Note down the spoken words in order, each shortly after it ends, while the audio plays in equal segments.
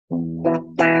Hello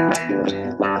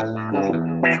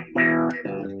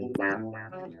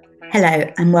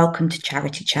and welcome to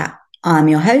Charity Chat. I'm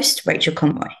your host, Rachel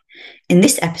Conroy. In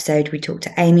this episode, we talk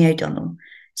to Amy O'Donnell,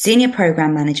 Senior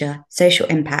Programme Manager, Social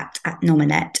Impact at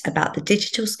Nominet, about the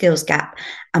digital skills gap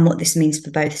and what this means for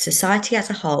both society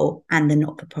as a whole and the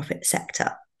not-for-profit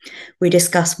sector. We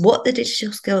discuss what the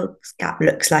digital skills gap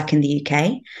looks like in the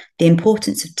UK, the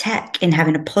importance of tech in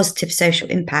having a positive social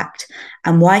impact,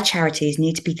 and why charities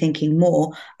need to be thinking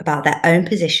more about their own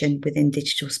position within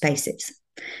digital spaces.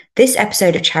 This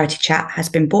episode of Charity Chat has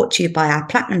been brought to you by our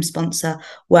platinum sponsor,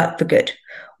 Work for Good.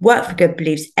 Work for Good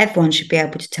believes everyone should be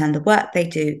able to turn the work they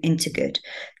do into good.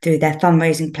 Through their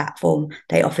fundraising platform,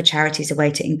 they offer charities a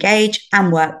way to engage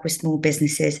and work with small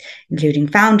businesses, including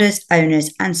founders,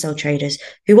 owners, and sole traders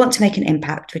who want to make an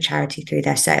impact for charity through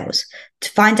their sales.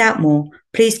 To find out more,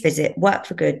 please visit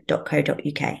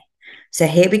workforgood.co.uk. So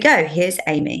here we go. Here's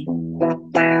Amy.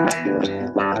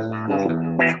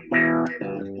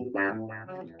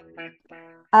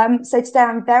 So today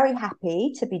I'm very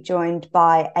happy to be joined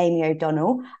by Amy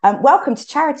O'Donnell. Welcome to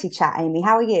Charity Chat, Amy.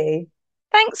 How are you?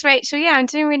 Thanks, Rachel. Yeah, I'm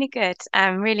doing really good.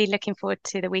 I'm really looking forward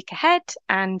to the week ahead,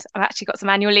 and I've actually got some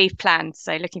annual leave planned,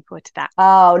 so looking forward to that.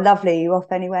 Oh, lovely. You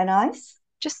off anywhere nice?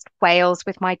 Just Wales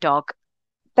with my dog.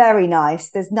 Very nice.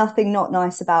 There's nothing not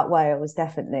nice about Wales,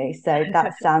 definitely. So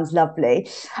that sounds lovely.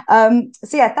 So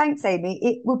yeah, thanks, Amy.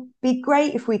 It would be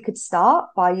great if we could start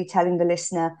by you telling the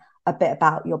listener a bit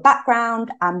about your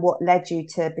background and what led you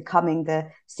to becoming the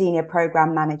Senior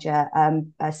Programme Manager,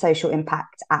 Social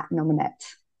Impact at Nominet.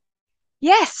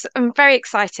 Yes, I'm very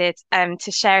excited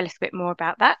to share a little bit more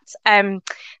about that.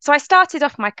 So I started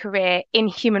off my career in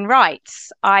human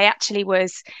rights. I actually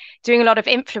was doing a lot of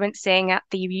influencing at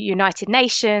the United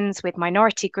Nations with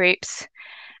minority groups.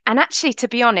 And actually, to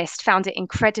be honest, found it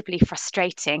incredibly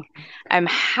frustrating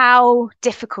how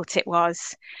difficult it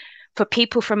was for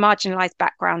people from marginalized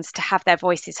backgrounds to have their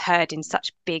voices heard in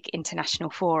such big international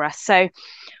fora. So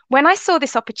when I saw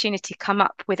this opportunity come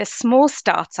up with a small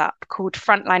startup called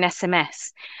Frontline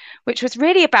SMS, which was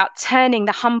really about turning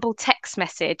the humble text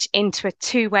message into a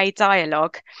two-way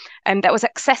dialogue that was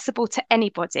accessible to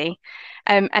anybody,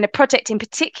 and a project in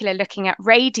particular looking at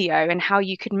radio and how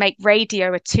you could make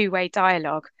radio a two-way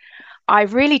dialogue, I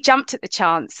really jumped at the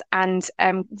chance and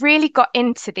really got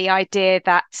into the idea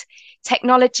that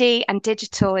technology and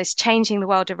digital is changing the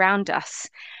world around us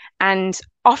and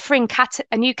offering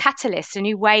a new catalyst, a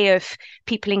new way of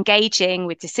people engaging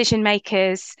with decision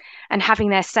makers and having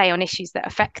their say on issues that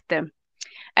affect them.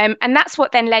 And that's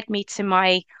what then led me to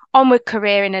my onward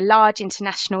career in a large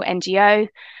international NGO,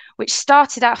 which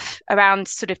started off around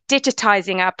sort of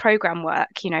digitizing our program work.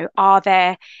 Are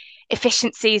there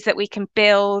efficiencies that we can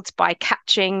build by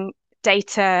capturing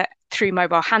data through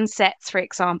mobile handsets, for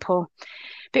example?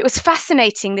 But it was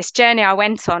fascinating, this journey I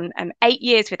went on, 8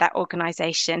 years with that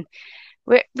organization,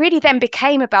 where it really then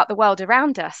became about the world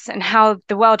around us and how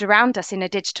the world around us in a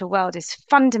digital world is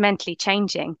fundamentally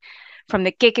changing, from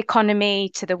the gig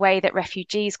economy to the way that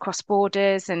refugees cross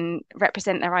borders and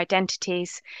represent their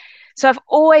identities. So I've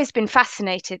always been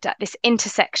fascinated at this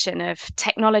intersection of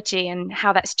technology and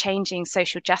how that's changing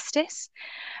social justice.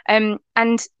 And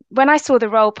when I saw the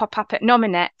role pop up at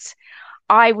Nominet,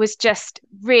 I was just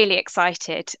really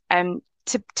excited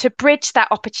to bridge that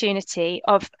opportunity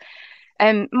of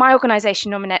my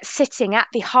organisation, Nominet, sitting at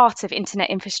the heart of internet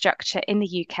infrastructure in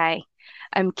the UK,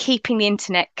 keeping the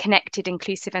internet connected,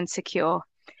 inclusive and secure,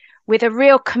 with a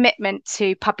real commitment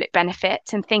to public benefit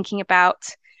and thinking about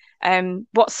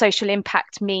what social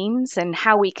impact means and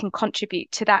how we can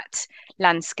contribute to that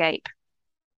landscape.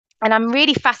 And I'm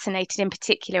really fascinated in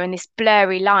particular in this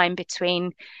blurry line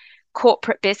between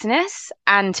corporate business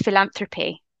and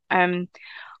philanthropy.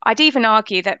 I'd even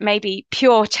argue that maybe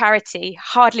pure charity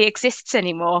hardly exists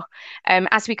anymore.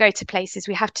 As we go to places,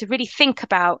 we have to really think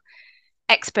about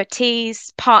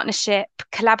expertise, partnership,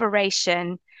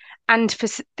 collaboration, and for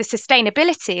the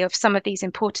sustainability of some of these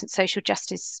important social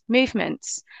justice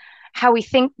movements, how we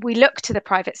look to the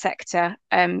private sector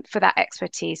for that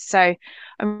expertise. So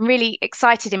I'm really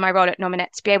excited in my role at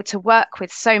Nominet to be able to work with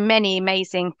so many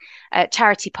amazing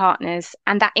charity partners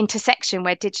and that intersection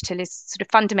where digital is sort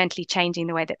of fundamentally changing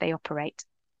the way that they operate.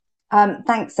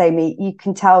 Thanks, Amy. You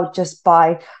can tell just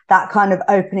by that kind of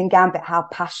opening gambit how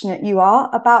passionate you are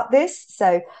about this.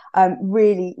 So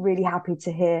really, really happy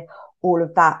to hear all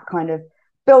of that kind of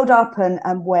build up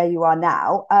and where you are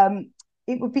now.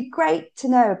 It would be great to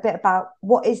know a bit about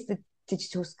what is the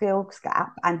digital skills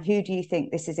gap and who do you think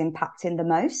this is impacting the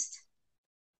most?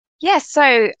 Yeah,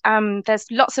 so there's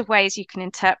lots of ways you can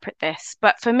interpret this,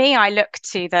 but for me, I look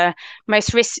to the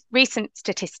most recent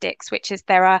statistics, which is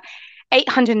there are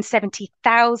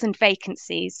 870,000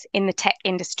 vacancies in the tech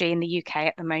industry in the UK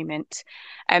at the moment.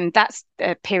 That's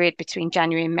the period between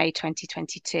January and May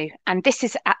 2022. And this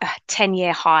is at a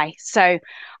 10-year high. So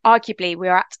arguably,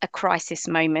 we're at a crisis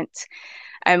moment.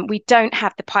 We don't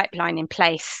have the pipeline in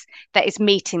place that is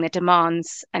meeting the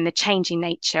demands and the changing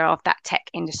nature of that tech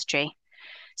industry.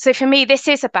 So for me, this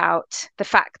is about the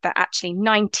fact that actually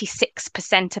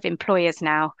 96% of employers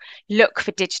now look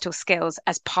for digital skills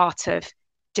as part of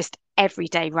just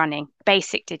everyday running,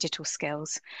 basic digital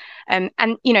skills. And,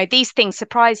 you know, these things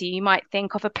surprise you. You might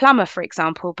think of a plumber, for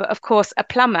example, but of course, a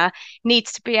plumber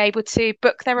needs to be able to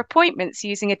book their appointments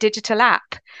using a digital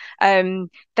app.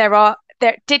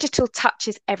 Digital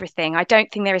touches everything. I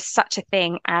don't think there is such a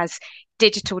thing as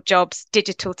digital jobs,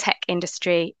 digital tech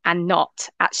industry, and not.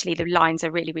 Actually, the lines are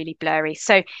really, really blurry.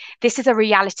 So this is a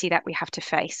reality that we have to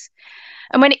face.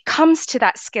 And when it comes to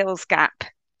that skills gap,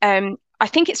 I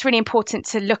think it's really important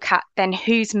to look at then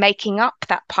who's making up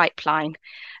that pipeline.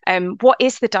 What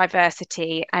is the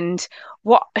diversity, and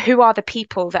who are the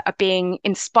people that are being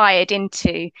inspired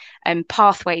into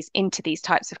pathways into these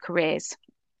types of careers?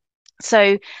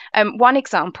 So one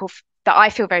example that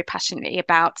I feel very passionately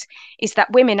about is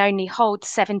that women only hold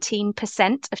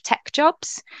 17% of tech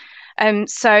jobs.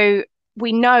 So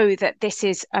we know that this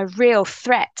is a real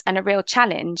threat and a real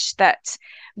challenge, that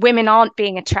women aren't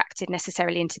being attracted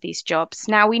necessarily into these jobs.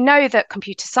 Now, we know that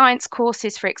computer science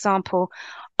courses, for example,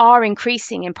 are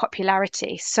increasing in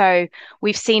popularity. So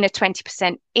we've seen a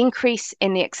 20% increase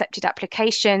in the accepted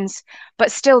applications,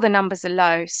 but still the numbers are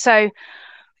low. So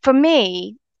for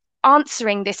me,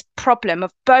 answering this problem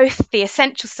of both the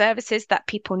essential services that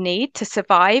people need to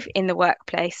survive in the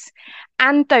workplace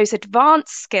and those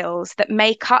advanced skills that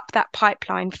make up that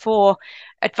pipeline for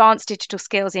advanced digital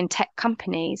skills in tech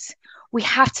companies, we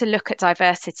have to look at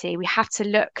diversity. We have to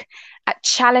look at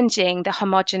challenging the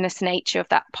homogenous nature of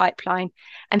that pipeline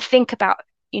and think about,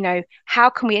 you know,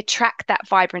 how can we attract that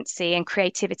vibrancy and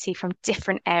creativity from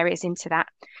different areas into that?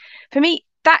 For me,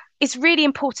 that is really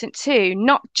important too,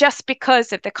 not just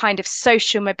because of the kind of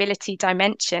social mobility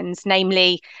dimensions,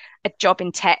 namely a job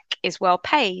in tech is well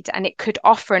paid and it could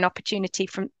offer an opportunity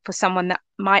for someone that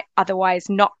might otherwise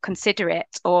not consider it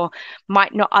or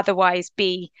might not otherwise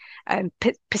be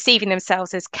perceiving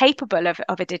themselves as capable of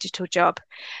a digital job.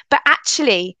 But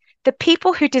actually, the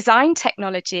people who design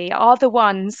technology are the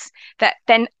ones that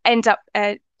then end up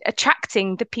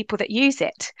attracting the people that use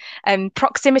it.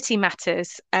 Proximity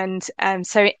matters. And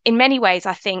so in many ways,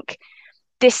 I think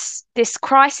this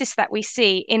crisis that we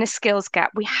see in a skills gap,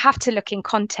 we have to look in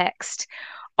context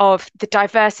of the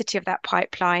diversity of that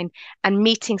pipeline and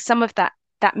meeting some of that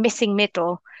missing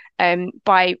middle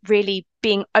by really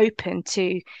being open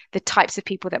to the types of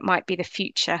people that might be the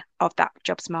future of that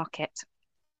jobs market.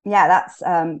 Yeah, that's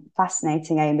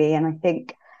fascinating, Amy. And I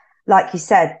think, like you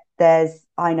said,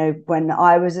 I know when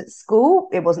I was at school,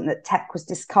 it wasn't that tech was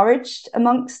discouraged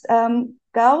amongst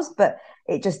girls, but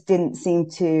it just didn't seem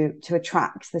to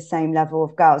attract the same level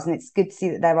of girls. And it's good to see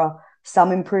that there are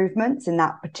some improvements in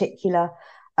that particular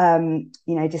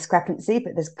discrepancy,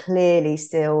 but there's clearly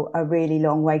still a really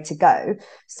long way to go.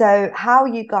 So how are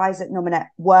you guys at Nominet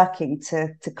working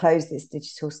to close this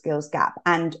digital skills gap,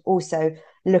 and also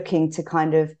looking to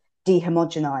kind of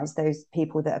dehomogenize those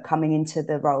people that are coming into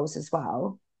the roles as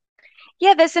well?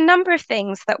 Yeah, there's a number of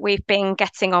things that we've been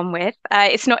getting on with.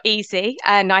 It's not easy,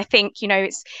 and I think, you know,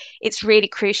 it's really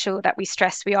crucial that we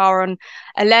stress we are on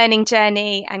a learning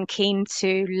journey and keen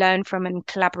to learn from and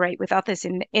collaborate with others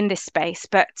in this space.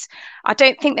 But I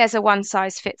don't think there's a one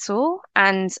size fits all,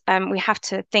 and we have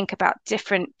to think about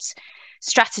different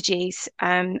strategies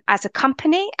as a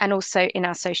company and also in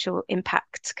our social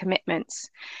impact commitments.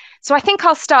 So I think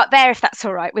I'll start there, if that's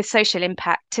all right, with social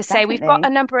impact, to say Definitely. we've got a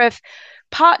number of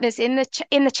partners in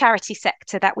the charity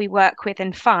sector that we work with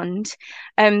and fund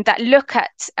that look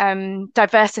at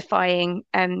diversifying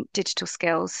digital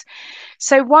skills.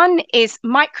 So one is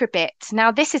Microbit.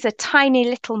 Now, this is a tiny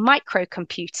little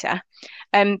microcomputer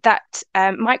that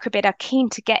Microbit are keen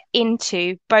to get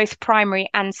into both primary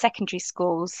and secondary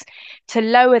schools to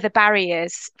lower the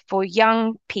barriers for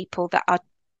young people that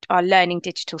are learning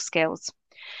digital skills.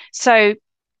 So,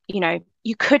 you know,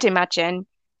 you could imagine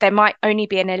there might only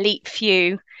be an elite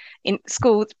few in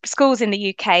schools in the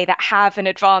UK that have an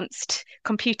advanced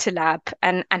computer lab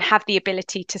and have the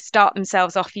ability to start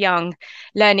themselves off young,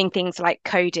 learning things like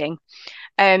coding.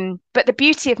 But the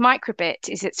beauty of Microbit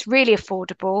is it's really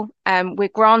affordable. We're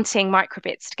granting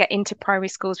Microbits to get into primary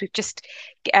schools. We've just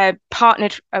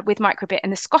partnered with Microbit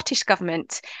and the Scottish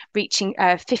Government, reaching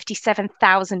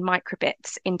 57,000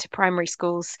 Microbits into primary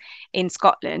schools in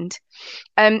Scotland.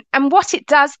 And what it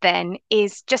does then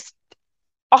is just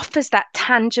offers that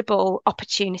tangible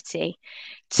opportunity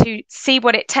to see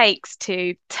what it takes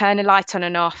to turn a light on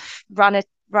and off, run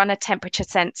a temperature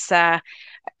sensor,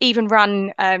 even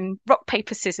run rock,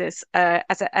 paper, scissors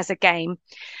as a game.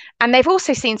 And they've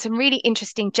also seen some really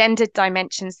interesting gendered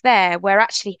dimensions there, where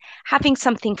actually having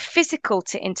something physical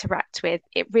to interact with,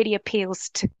 it really appeals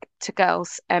to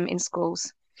girls in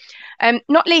schools.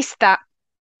 Not least that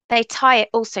they tie it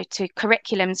also to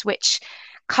curriculums which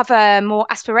cover more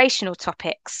aspirational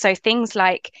topics. So things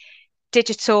like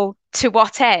digital to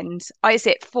what end? Is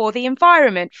it for the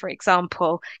environment, for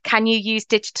example? Can you use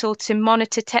digital to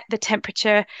monitor the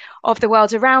temperature of the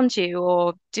world around you?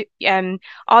 Or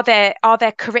are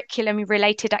there curriculum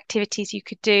related activities you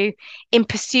could do in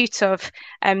pursuit of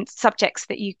subjects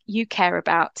that you care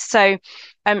about? So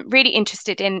I'm really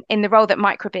interested in the role that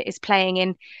Microbit is playing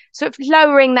in sort of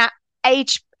lowering that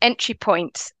age entry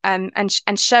point, and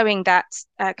showing that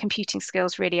computing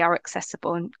skills really are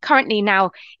accessible, and currently now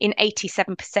in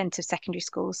 87% of secondary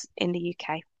schools in the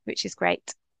UK, which is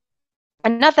great.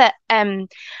 Another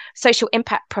social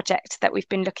impact project that we've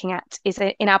been looking at is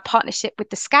in our partnership with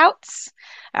the Scouts.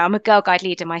 I'm a Girl Guide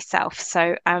leader myself,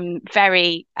 so I'm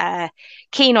very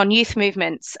keen on youth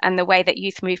movements and the way that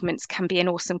youth movements can be an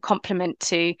awesome complement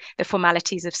to the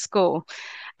formalities of school.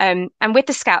 And with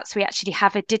the Scouts, we actually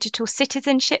have a digital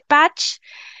citizenship badge.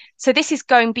 So this is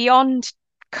going beyond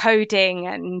coding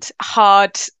and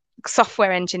hard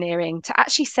software engineering to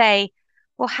actually say,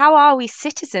 well, how are we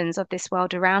citizens of this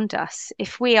world around us?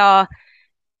 If we are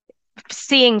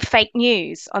seeing fake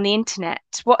news on the internet,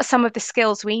 what are some of the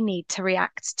skills we need to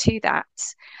react to that?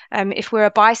 If we're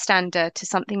a bystander to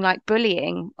something like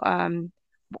bullying,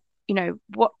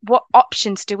 what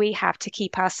options do we have to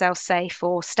keep ourselves safe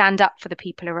or stand up for the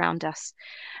people around us?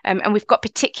 And we've got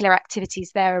particular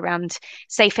activities there around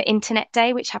Safer Internet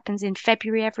Day, which happens in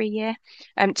February every year,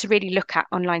 to really look at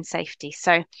online safety.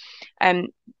 So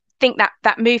think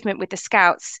that movement with the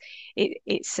Scouts,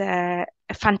 it's a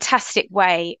fantastic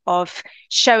way of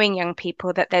showing young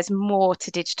people that there's more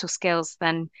to digital skills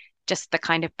than just the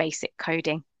kind of basic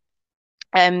coding.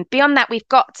 Beyond that, we've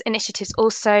got initiatives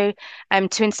also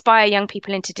to inspire young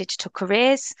people into digital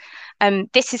careers.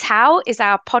 This Is How is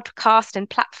our podcast and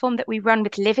platform that we run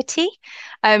with Livity,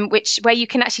 where you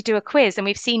can actually do a quiz. And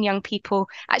we've seen young people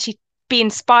actually be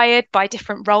inspired by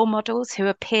different role models who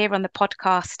appear on the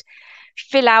podcast,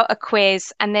 fill out a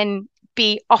quiz, and then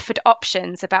be offered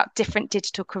options about different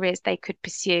digital careers they could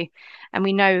pursue. And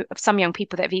we know of some young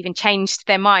people that have even changed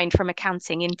their mind from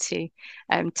accounting into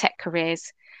tech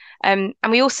careers. And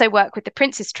we also work with the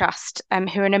Prince's Trust,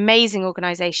 who are an amazing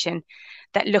organisation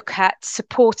that look at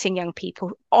supporting young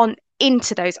people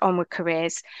into those onward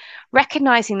careers,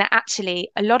 recognising that actually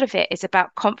a lot of it is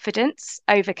about confidence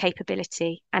over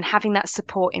capability, and having that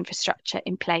support infrastructure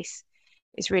in place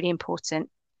is really important.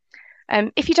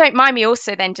 If you don't mind me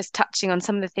also then just touching on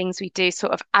some of the things we do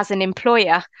sort of as an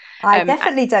employer. I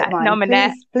definitely don't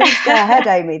mind. Please go ahead,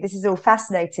 Amy. This is all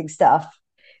fascinating stuff.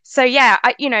 So yeah,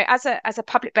 as a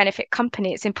public benefit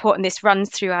company, it's important this runs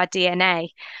through our DNA,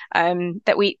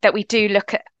 that we do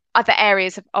look at other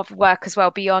areas of work as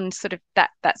well beyond sort of that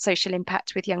social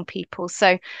impact with young people.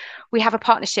 So we have a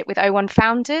partnership with O1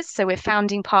 Founders. So we're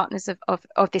founding partners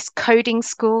of this coding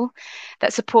school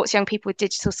that supports young people with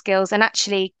digital skills and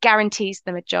actually guarantees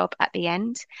them a job at the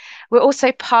end. We're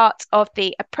also part of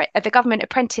the government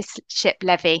apprenticeship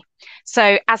levy.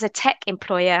 So as a tech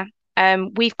employer,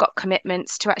 we've got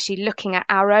commitments to actually looking at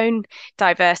our own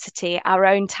diversity, our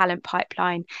own talent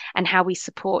pipeline, and how we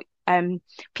support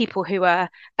people who are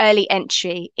early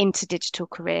entry into digital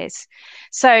careers.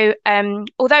 So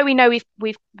although we know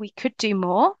we could do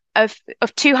more, of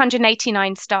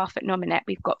 289 staff at Nominet,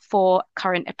 we've got 4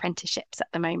 current apprenticeships at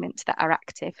the moment that are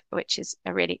active, which is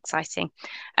really exciting.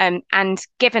 And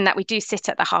given that we do sit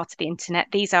at the heart of the internet,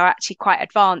 these are actually quite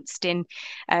advanced in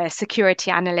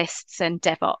security analysts and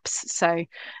DevOps. So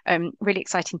really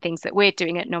exciting things that we're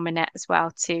doing at Nominet as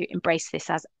well to embrace this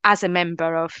as a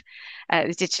member of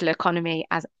the digital economy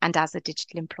and as a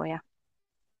digital employer.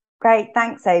 Great,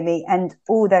 thanks, Amy. And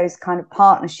all those kind of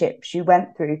partnerships you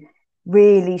went through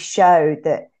really show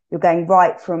that you're going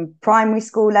right from primary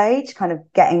school age, kind of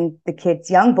getting the kids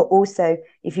young, but also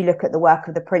if you look at the work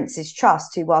of the Prince's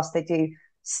Trust, who whilst they do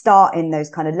start in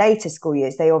those kind of later school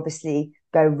years, they obviously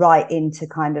go right into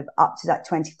kind of up to that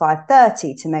 25,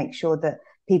 30 to make sure that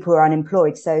people who are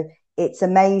unemployed. So it's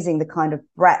amazing the kind of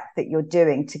breadth that you're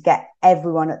doing to get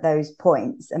everyone at those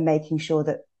points and making sure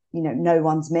that, you know, no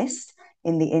one's missed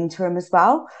in the interim as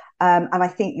well. And I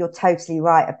think you're totally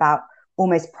right about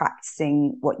almost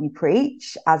practicing what you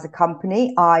preach as a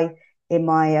company. In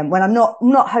my when I'm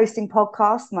not hosting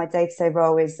podcasts, my day-to-day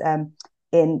role is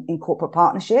in corporate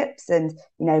partnerships, and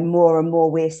you know, more and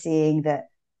more we're seeing that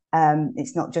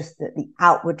it's not just that the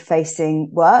outward facing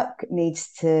work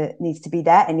needs to be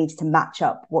there, it needs to match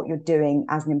up what you're doing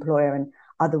as an employer, and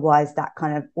otherwise that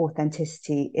kind of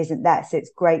authenticity isn't there. So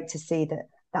it's great to see that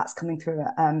that's coming through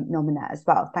at Nominet as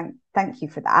well. Thank you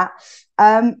for that.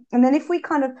 And then if we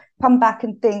kind of come back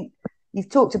and think, you've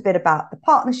talked a bit about the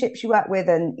partnerships you work with,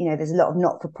 and you know, there's a lot of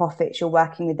not-for-profits you're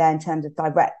working with there in terms of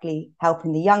directly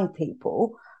helping the young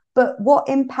people. But what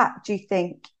impact do you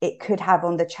think it could have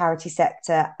on the charity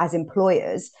sector as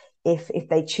employers if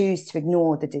they choose to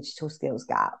ignore the digital skills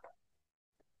gap?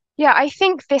 Yeah, I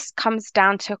think this comes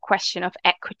down to a question of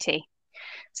equity.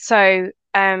 So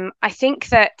I think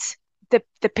that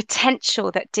the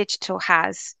potential that digital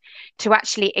has to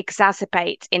actually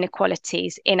exacerbate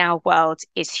inequalities in our world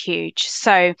is huge.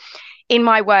 So in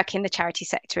my work in the charity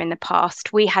sector in the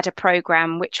past, we had a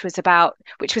program which was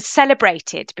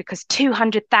celebrated because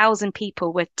 200,000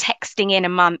 people were texting in a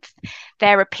month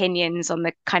their opinions on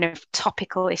the kind of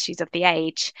topical issues of the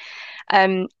age.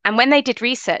 And when they did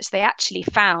research, they actually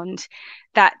found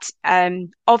that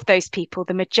of those people,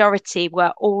 the majority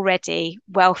were already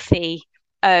wealthy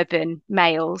urban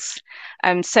males.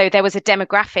 So there was a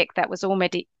demographic that was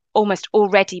almost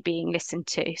already being listened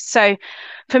to. So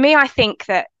for me, I think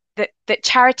that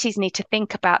charities need to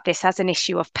think about this as an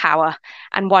issue of power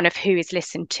and one of who is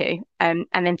listened to, and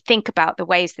then think about the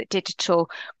ways that digital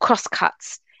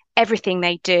cross-cuts everything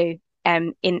they do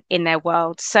in their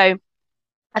world. So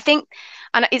I think,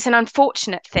 and it's an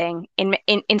unfortunate thing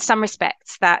in some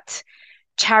respects, that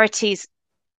charities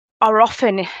are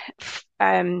often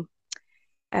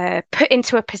put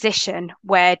into a position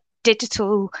where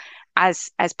digital as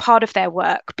part of their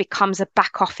work becomes a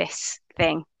back office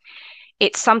thing.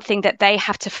 It's something that they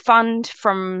have to fund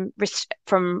from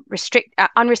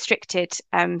unrestricted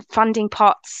funding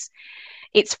pots.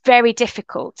 It's very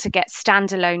difficult to get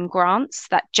standalone grants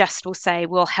that just will say,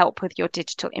 we'll help with your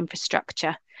digital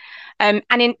infrastructure. And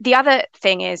the other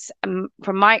thing is,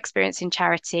 from my experience in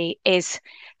charity, is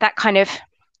that kind of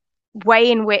way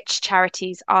in which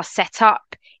charities are set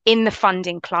up in the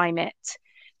funding climate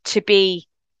to be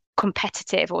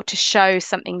competitive or to show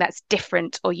something that's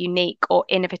different or unique or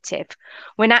innovative,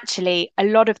 when actually a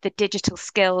lot of the digital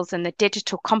skills and the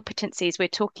digital competencies we're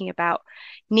talking about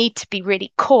need to be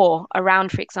really core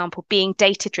around, for example, being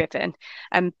data driven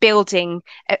and building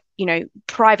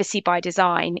privacy by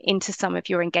design into some of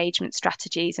your engagement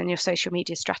strategies and your social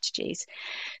media strategies.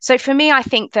 So for me, I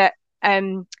think that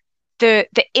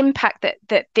the impact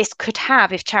that this could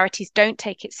have if charities don't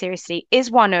take it seriously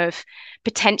is one of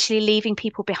potentially leaving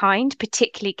people behind,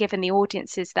 particularly given the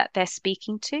audiences that they're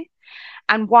speaking to,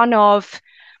 and one of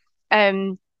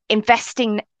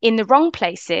investing in the wrong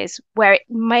places where it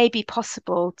may be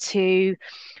possible to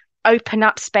open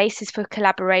up spaces for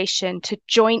collaboration, to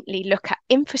jointly look at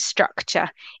infrastructure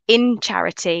in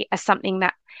charity as something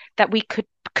that we could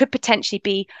potentially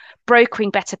be brokering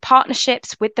better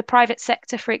partnerships with the private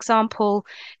sector, for example,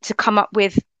 to come up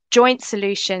with joint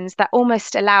solutions that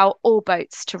almost allow all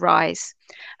boats to rise.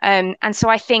 And so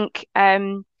I think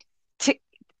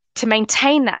to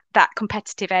maintain that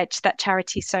competitive edge that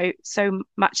charities so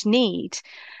much need,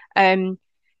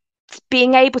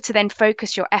 being able to then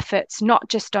focus your efforts not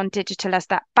just on digital as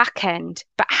that back end,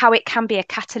 but how it can be a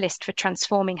catalyst for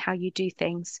transforming how you do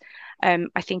things,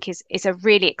 I think is a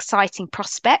really exciting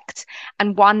prospect,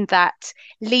 and one that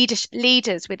leaders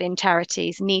within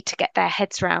charities need to get their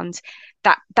heads around,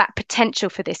 that potential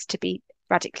for this to be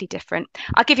radically different.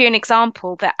 I'll give you an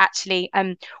example that actually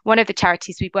one of the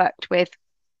charities we worked with,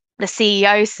 the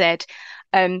CEO said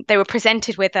they were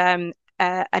presented with an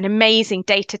amazing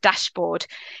data dashboard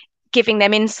giving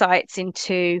them insights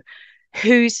into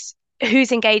who's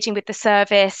engaging with the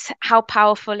service, how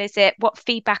powerful is it, what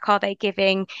feedback are they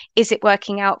giving, is it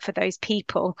working out for those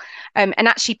people, and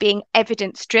actually being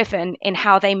evidence driven in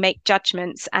how they make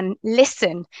judgments and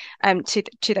listen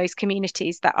to those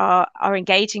communities that are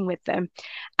engaging with them.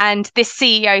 And this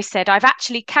CEO said, I've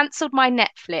actually cancelled my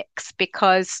Netflix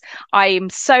because I am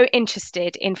so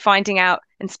interested in finding out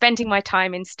and spending my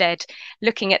time instead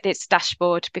looking at this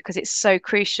dashboard, because it's so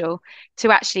crucial to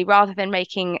actually, rather than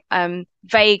making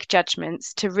vague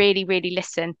judgments, to really, really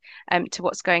listen to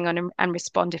what's going on and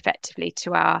respond effectively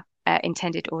to our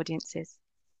intended audiences.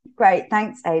 Great,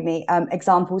 thanks, Amy.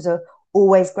 Examples are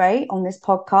always great on this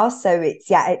podcast. So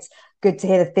it's good to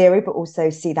hear the theory, but also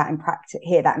see that in practice,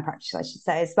 hear that in practice, I should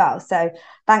say, as well. So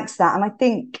thanks for that. And I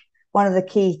think one of the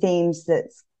key themes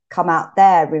that's come out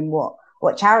there in what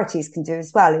charities can do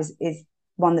as well is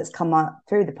one that's come out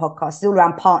through the podcast. It's all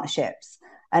around partnerships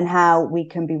and how we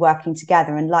can be working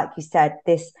together. And like you said,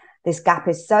 this gap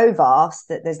is so vast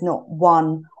that there's not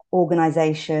one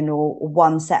organization or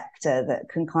one sector that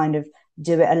can kind of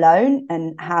do it alone.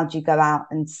 And how do you go out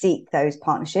and seek those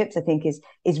partnerships, I think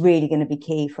is really going to be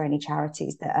key for any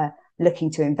charities that are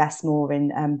looking to invest more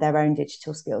in their own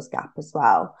digital skills gap as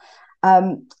well.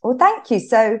 Well, thank you.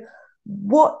 So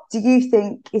what do you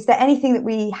think, is there anything that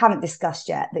we haven't discussed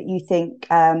yet that you think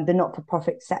the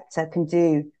not-for-profit sector can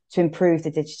do to improve the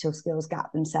digital skills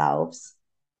gap themselves?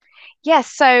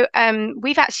 Yes, so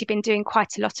we've actually been doing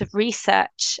quite a lot of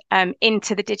research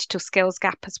into the digital skills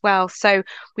gap as well. So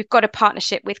we've got a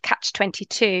partnership with Catch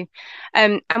 22.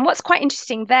 And what's quite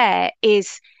interesting there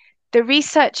is the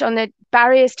research on the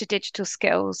barriers to digital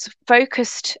skills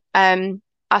focused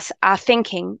our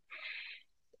thinking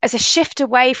as a shift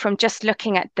away from just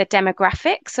looking at the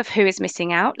demographics of who is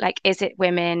missing out, like is it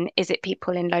women, is it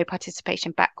people in low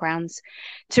participation backgrounds,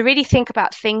 to really think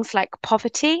about things like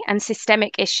poverty and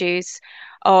systemic issues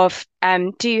of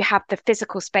do you have the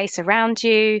physical space around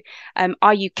you?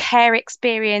 Are you care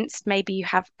experienced? Maybe you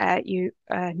have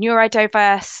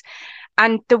neurodiverse,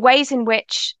 and the ways in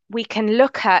which we can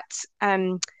look at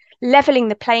leveling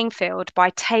the playing field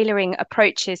by tailoring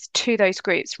approaches to those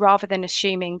groups rather than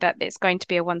assuming that it's going to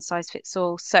be a one size fits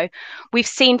all. So we've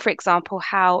seen, for example,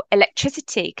 how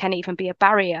electricity can even be a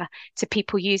barrier to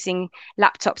people using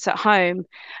laptops at home,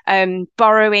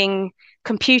 borrowing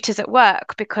computers at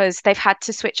work because they've had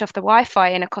to switch off the Wi-Fi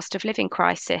in a cost of living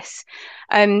crisis.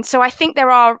 So I think there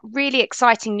are really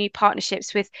exciting new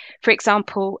partnerships with, for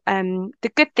example,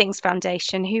 the Good Things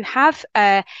Foundation, who have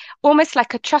almost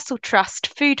like a Trussell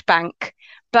Trust food bank,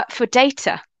 but for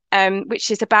data,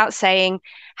 which is about saying,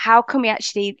 how can we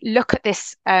actually look at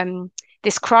this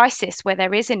this crisis where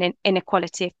there is an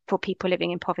inequality for people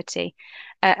living in poverty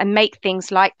and make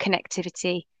things like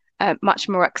connectivity much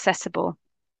more accessible.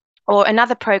 Or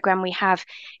another program we have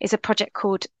is a project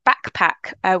called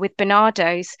Backpack with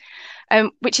Barnardo's,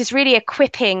 which is really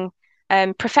equipping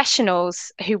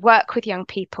professionals who work with young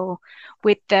people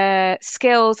with the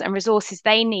skills and resources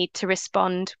they need to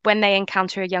respond when they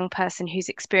encounter a young person who's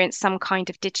experienced some kind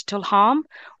of digital harm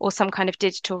or some kind of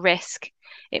digital risk.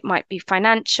 It might be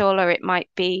financial, or it might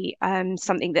be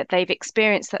something that they've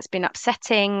experienced that's been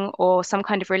upsetting, or some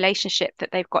kind of relationship that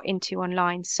they've got into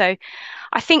online. So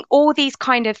I think all these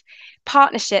kind of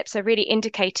partnerships are really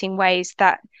indicating ways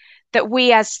that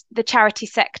we as the charity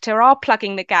sector are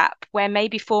plugging the gap where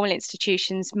maybe formal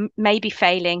institutions may be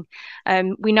failing.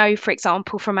 We know, for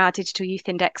example, from our Digital Youth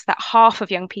Index that half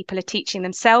of young people are teaching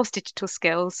themselves digital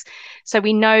skills. So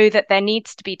we know that there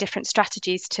needs to be different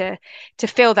strategies to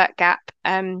fill that gap.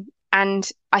 And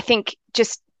I think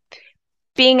just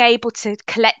being able to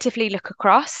collectively look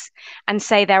across and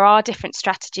say there are different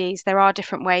strategies, there are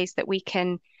different ways that we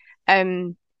can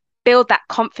build that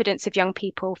confidence of young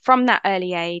people from that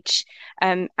early age,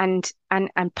 and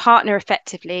partner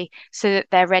effectively so that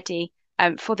they're ready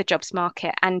for the jobs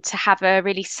market and to have a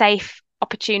really safe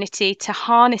opportunity to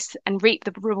harness and reap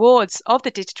the rewards of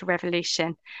the digital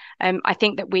revolution. I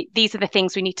think that these are the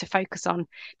things we need to focus on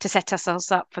to set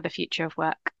ourselves up for the future of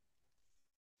work.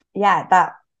 Yeah,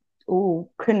 that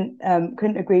couldn't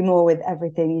agree more with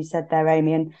everything you said there,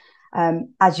 Amy. And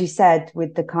as you said,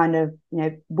 with the kind of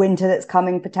winter that's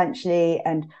coming potentially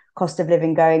and cost of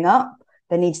living going up,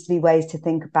 there needs to be ways to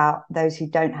think about those who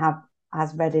don't have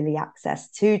as readily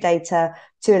access to data,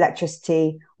 to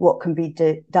electricity, what can be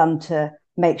done to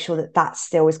make sure that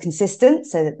still is consistent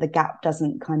so that the gap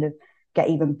doesn't kind of get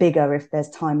even bigger if there's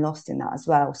time lost in that as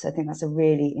well. So I think that's a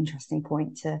really interesting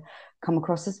point to come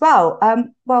across as well.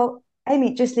 Well,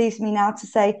 Amy, it just leaves me now to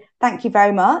say thank you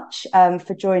very much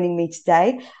for joining me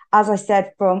today. As I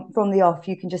said from the off,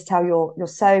 you can just tell you're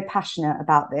so passionate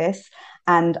about this.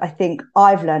 And I think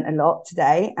I've learned a lot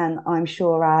today, and I'm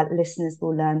sure our listeners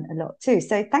will learn a lot too.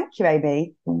 So thank you,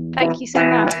 Amy. Thank you so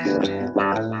much. A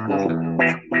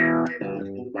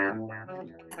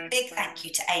big thank you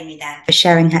to Amy there for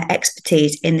sharing her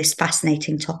expertise in this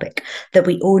fascinating topic that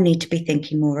we all need to be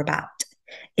thinking more about.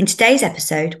 In today's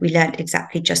episode, we learned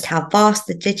exactly just how vast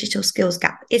the digital skills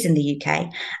gap is in the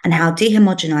UK and how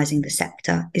dehomogenising the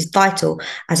sector is vital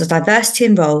as a diversity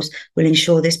in roles will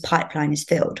ensure this pipeline is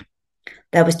filled.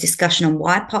 There was discussion on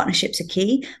why partnerships are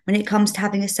key when it comes to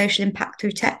having a social impact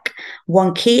through tech.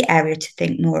 One key area to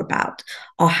think more about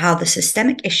are how the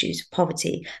systemic issues of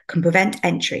poverty can prevent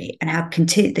entry and how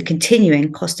the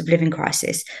continuing cost of living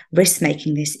crisis risks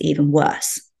making this even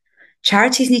worse.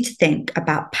 Charities need to think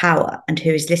about power and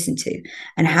who is listened to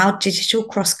and how digital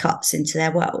cross-cuts into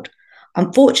their world.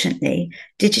 Unfortunately,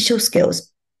 digital skills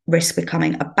risk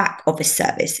becoming a back office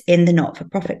service in the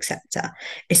not-for-profit sector,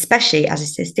 especially as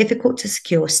it is difficult to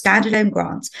secure standalone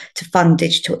grants to fund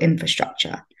digital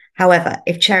infrastructure. However,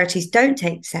 if charities don't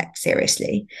take tech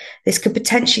seriously, this could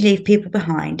potentially leave people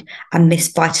behind and miss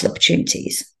vital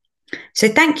opportunities. So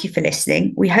thank you for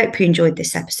listening. We hope you enjoyed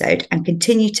this episode and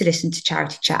continue to listen to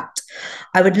Charity Chat.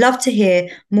 I would love to hear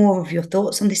more of your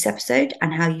thoughts on this episode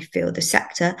and how you feel the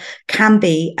sector can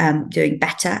be doing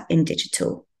better in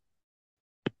digital.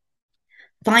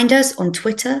 Find us on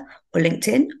Twitter or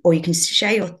LinkedIn, or you can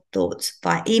share your thoughts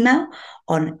via email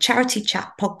on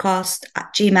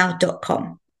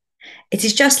charitychatpodcast@gmail.com. It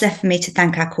is just left for me to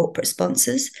thank our corporate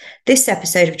sponsors. This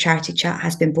episode of Charity Chat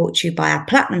has been brought to you by our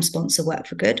platinum sponsor, Work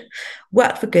for Good.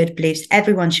 Work for Good believes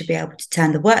everyone should be able to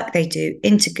turn the work they do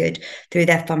into good through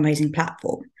their fundraising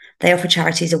platform. They offer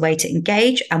charities a way to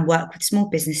engage and work with small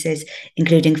businesses,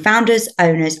 including founders,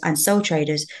 owners, and sole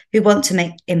traders who want to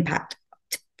make impact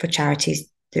for charities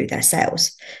through their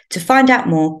sales. To find out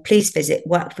more, please visit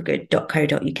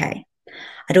workforgood.co.uk.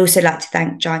 I'd also like to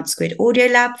thank Giant Squid Audio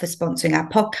Lab for sponsoring our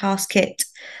podcast kit,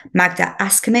 Magda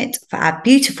Askamit for our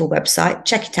beautiful website,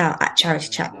 check it out at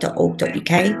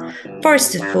charitychat.org.uk,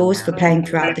 Forrester Falls for playing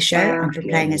throughout the show and for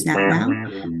playing as Nat Now.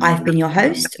 I've been your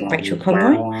host, Rachel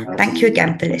Conroy. Thank you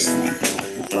again for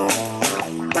listening.